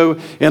don't really know,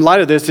 in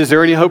light of this, is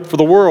there any hope for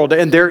the world?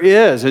 And there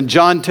is. And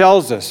John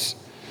tells us,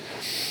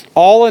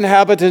 all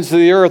inhabitants of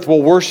the earth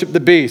will worship the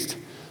beast.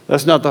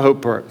 That's not the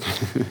hope part.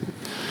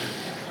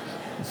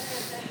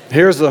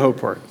 Here's the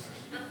hope part.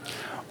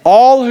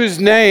 All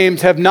whose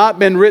names have not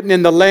been written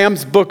in the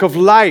Lamb's book of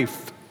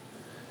life.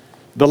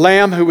 The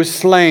Lamb who was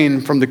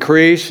slain from the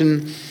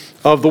creation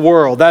of the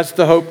world. That's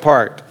the hope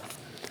part.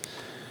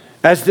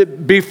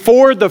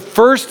 Before the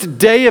first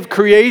day of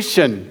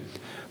creation,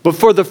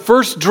 before the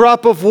first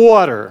drop of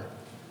water.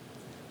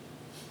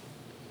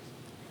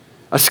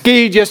 I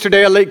skied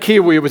yesterday at Lake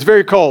Kiwi. It was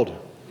very cold.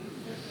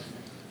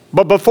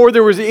 But before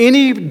there was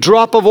any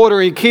drop of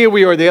water in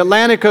Kiwi or the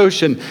Atlantic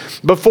Ocean,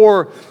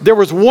 before there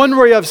was one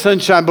ray of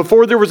sunshine,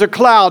 before there was a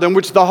cloud in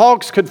which the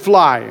hawks could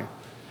fly,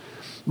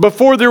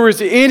 before there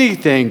was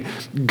anything,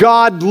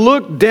 God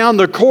looked down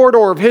the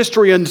corridor of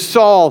history and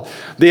saw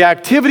the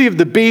activity of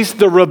the beast,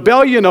 the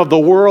rebellion of the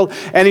world,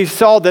 and he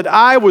saw that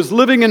I was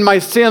living in my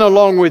sin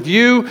along with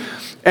you,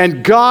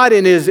 and God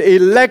in his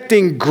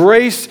electing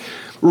grace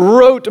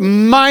wrote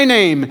my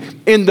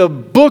name in the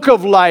book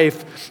of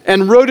life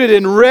and wrote it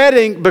in red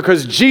ink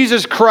because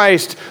Jesus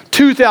Christ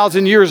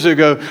 2,000 years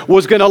ago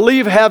was going to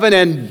leave heaven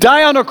and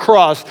die on a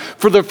cross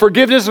for the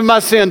forgiveness of my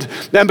sins.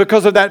 And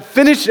because of that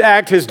finished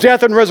act, his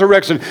death and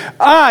resurrection,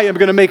 I am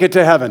going to make it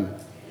to heaven.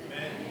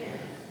 Amen.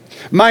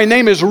 My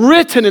name is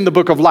written in the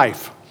book of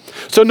life.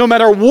 So no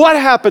matter what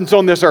happens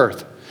on this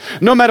earth,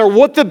 no matter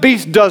what the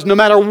beast does, no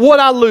matter what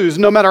I lose,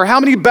 no matter how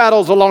many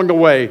battles along the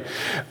way,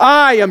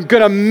 I am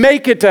going to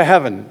make it to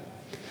heaven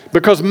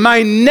because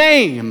my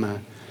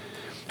name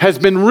has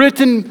been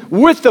written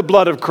with the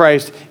blood of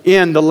Christ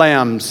in the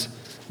Lamb's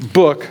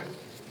book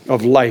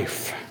of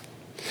life.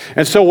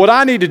 And so what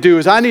I need to do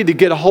is I need to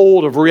get a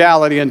hold of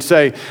reality and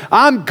say,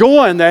 I'm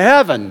going to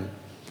heaven.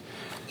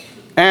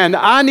 And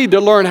I need to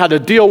learn how to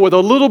deal with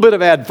a little bit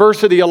of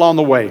adversity along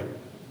the way.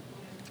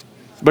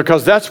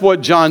 Because that's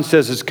what John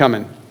says is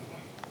coming.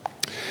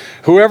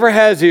 Whoever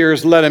has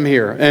ears, let him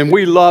hear. And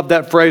we love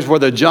that phrase,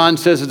 whether John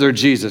says it or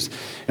Jesus.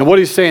 And what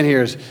he's saying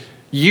here is,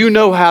 you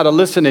know how to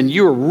listen and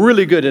you are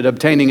really good at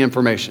obtaining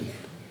information.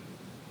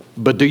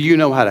 But do you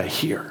know how to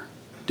hear?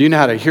 Do you know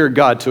how to hear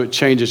God so it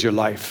changes your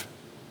life?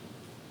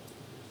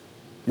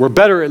 We're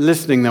better at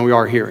listening than we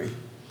are hearing.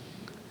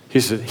 He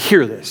said,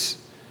 hear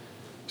this.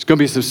 There's going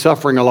to be some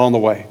suffering along the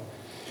way.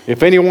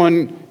 If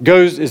anyone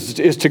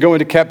is to go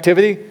into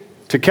captivity,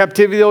 to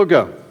captivity they'll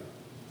go.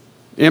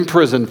 In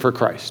prison for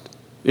Christ.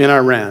 In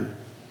Iran.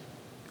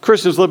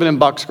 Christians living in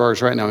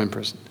boxcars right now in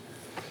prison.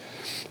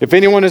 If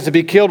anyone is to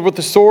be killed with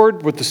the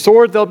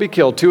sword they'll be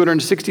killed.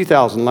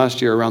 260,000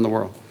 last year around the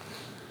world.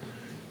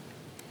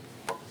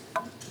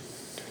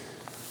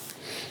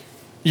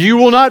 You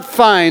will not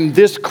find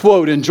this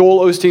quote in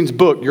Joel Osteen's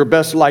book, Your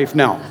Best Life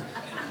Now.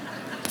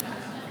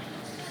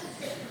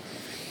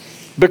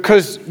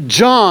 Because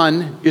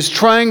John is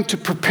trying to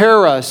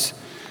prepare us.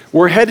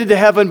 We're headed to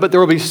heaven, but there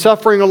will be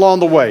suffering along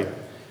the way.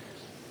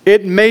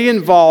 It may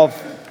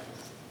involve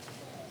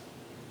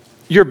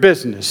your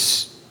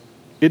business.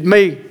 It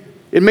may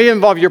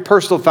involve your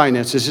personal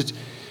finances.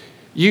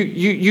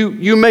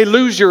 You may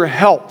lose your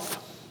health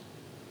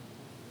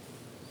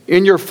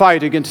in your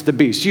fight against the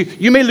beast.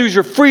 You may lose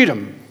your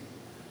freedom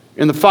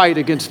in the fight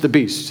against the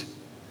beast.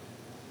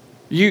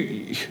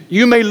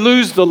 You may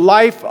lose the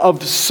life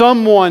of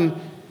someone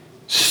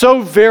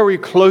so very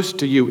close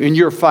to you in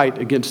your fight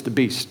against the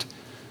beast.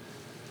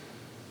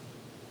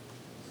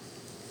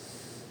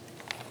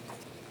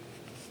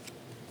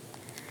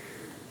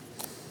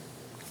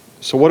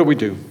 So what do we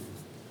do?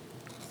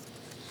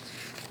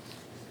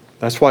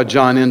 That's why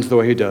John ends the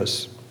way he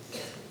does.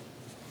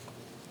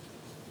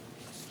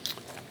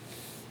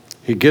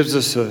 He gives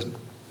us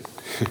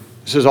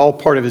this is all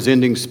part of his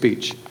ending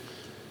speech.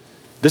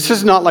 This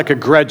is not like a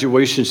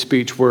graduation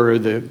speech where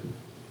the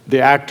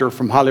actor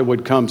from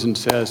Hollywood comes and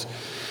says,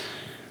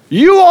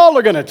 you all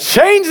are going to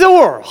change the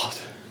world.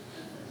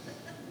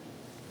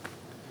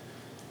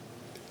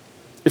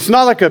 It's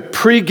not like a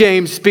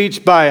pregame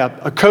speech by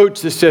a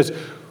coach that says,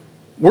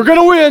 we're going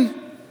to win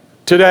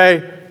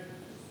today.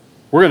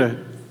 We're going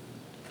to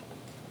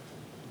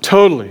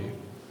totally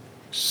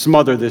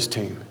smother this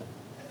team.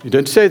 He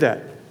didn't say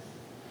that.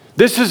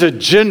 This is a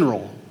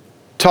general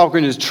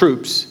talking to his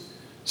troops,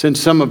 since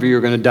some of you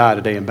are going to die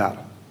today in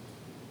battle.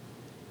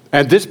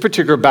 And this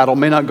particular battle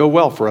may not go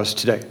well for us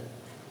today.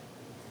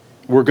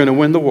 We're going to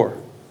win the war.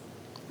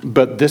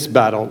 But this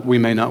battle, we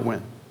may not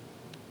win.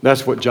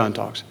 That's what John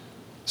talks.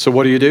 So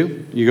what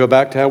do? You go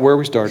back to where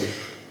we started.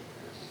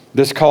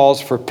 This calls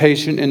for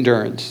patient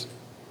endurance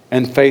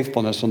and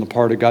faithfulness on the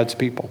part of God's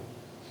people.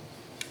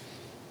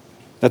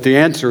 That the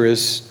answer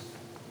is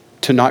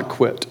to not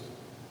quit.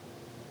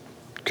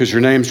 Because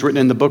your name's written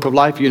in the book of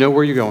life, you know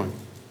where you're going.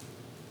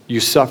 You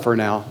suffer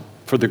now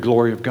for the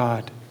glory of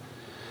God.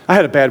 I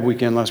had a bad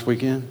weekend last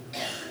weekend.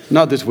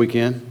 Not this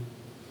weekend.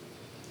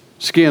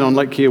 Skiing on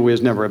Lake Kiwi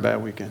is never a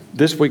bad weekend.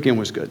 This weekend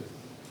was good.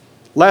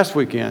 Last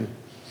weekend,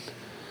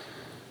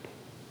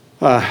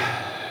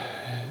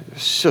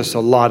 it's just a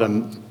lot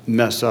of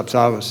mess ups.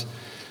 I was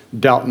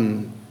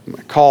doubting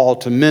my call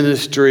to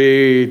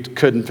ministry,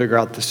 couldn't figure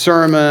out the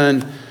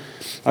sermon.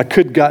 I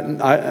could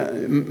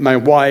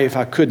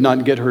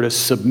not get her to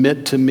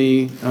submit to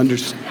me,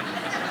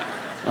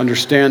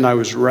 understand I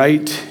was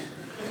right.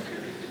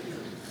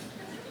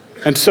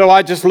 And so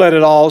I just let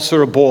it all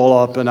sort of boil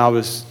up, and I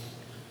was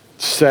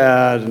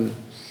sad. And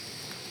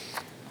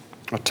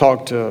I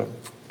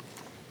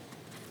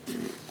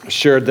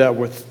shared that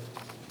with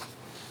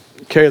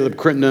Caleb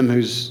Crittenden,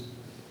 who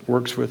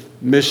works with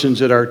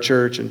missions at our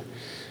church. And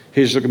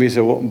He just looked at me and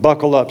said, well,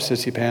 buckle up,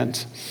 sissy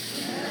pants.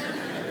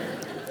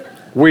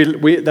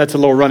 That's a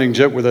little running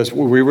joke with us.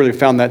 We really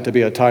found that to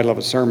be a title of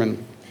a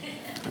sermon.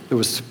 It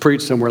was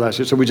preached somewhere last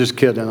year, so we just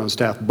kidded on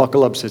staff.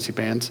 Buckle up, sissy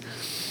pants.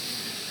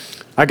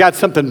 I got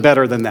something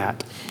better than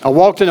that. I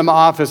walked into my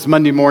office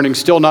Monday morning,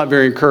 still not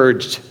very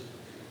encouraged.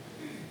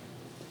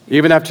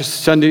 Even after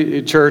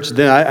Sunday church,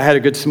 then I had a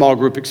good small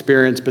group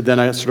experience, but then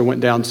I sort of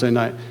went down Sunday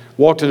night.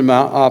 Walked into my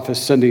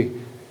office Sunday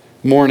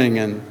morning,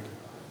 and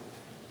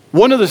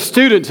one of the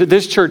students at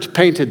this church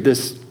painted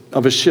this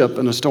of a ship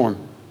in a storm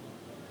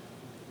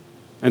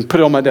and put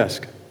it on my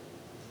desk.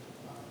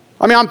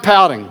 I mean, I'm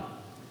pouting.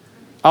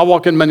 I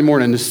walk in Monday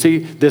morning to see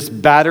this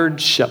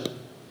battered ship.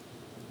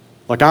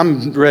 Like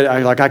I'm ready,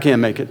 I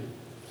can't make it.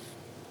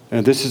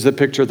 And this is the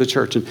picture of the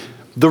church. And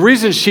the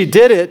reason she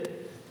did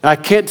it, I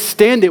can't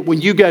stand it when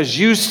you guys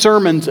use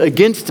sermons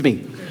against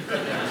me.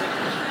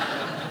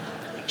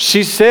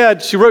 She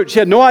wrote, she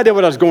had no idea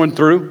what I was going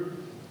through.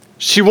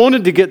 She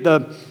wanted to get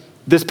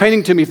this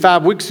painting to me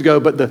 5 weeks ago,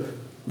 but the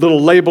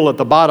little label at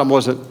the bottom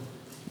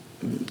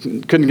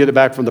couldn't get it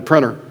back from the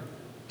printer.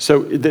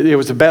 So it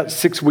was about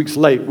 6 weeks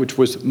late, which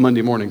was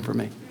Monday morning for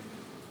me.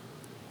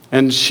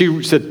 And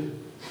she said,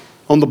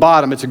 on the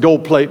bottom, it's a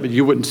gold plate, but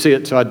you wouldn't see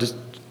it, so I just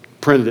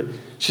printed it.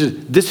 She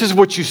said, this is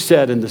what you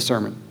said in the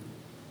sermon.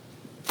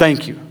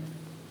 Thank you.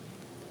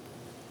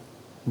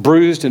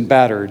 Bruised and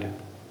battered,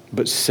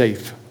 but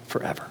safe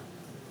forever.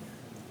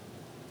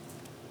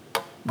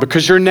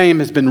 Because your name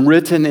has been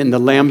written in the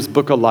Lamb's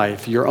Book of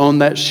Life, you're on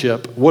that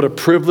ship. What a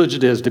privilege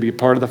it is to be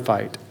part of the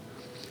fight.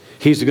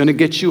 He's going to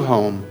get you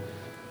home.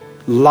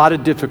 A lot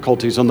of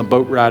difficulties on the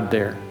boat ride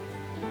there.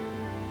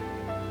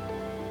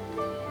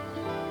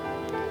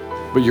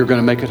 But you're going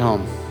to make it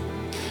home.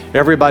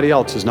 Everybody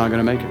else is not going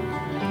to make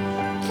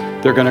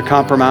it. They're going to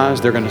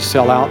compromise. They're going to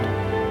sell out.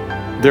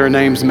 Their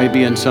names may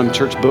be in some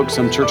church book,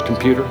 some church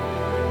computer,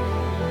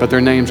 but their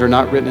names are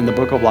not written in the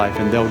book of life,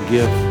 and they'll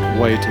give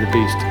way to the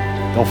beast.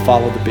 They'll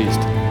follow the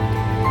beast.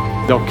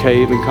 They'll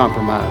cave and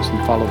compromise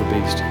and follow the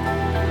beast.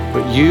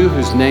 But you,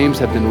 whose names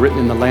have been written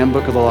in the Lamb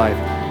Book of the Life,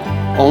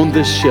 on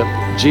this ship,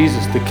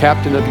 Jesus, the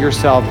captain of your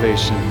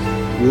salvation,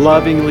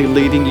 lovingly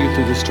leading you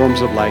through the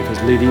storms of life,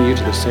 is leading you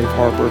to the safe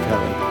harbor of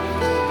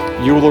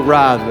heaven. You will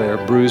arrive there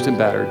bruised and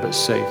battered, but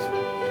safe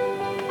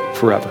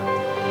forever.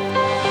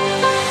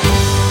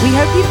 We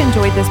hope you've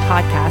enjoyed this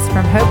podcast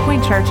from Hope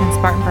Point Church in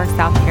Spartanburg,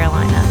 South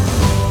Carolina.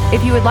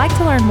 If you would like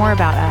to learn more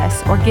about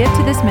us or give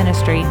to this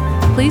ministry,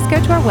 please go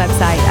to our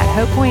website at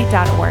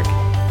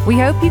hopepoint.org. We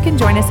hope you can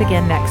join us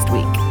again next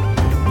week.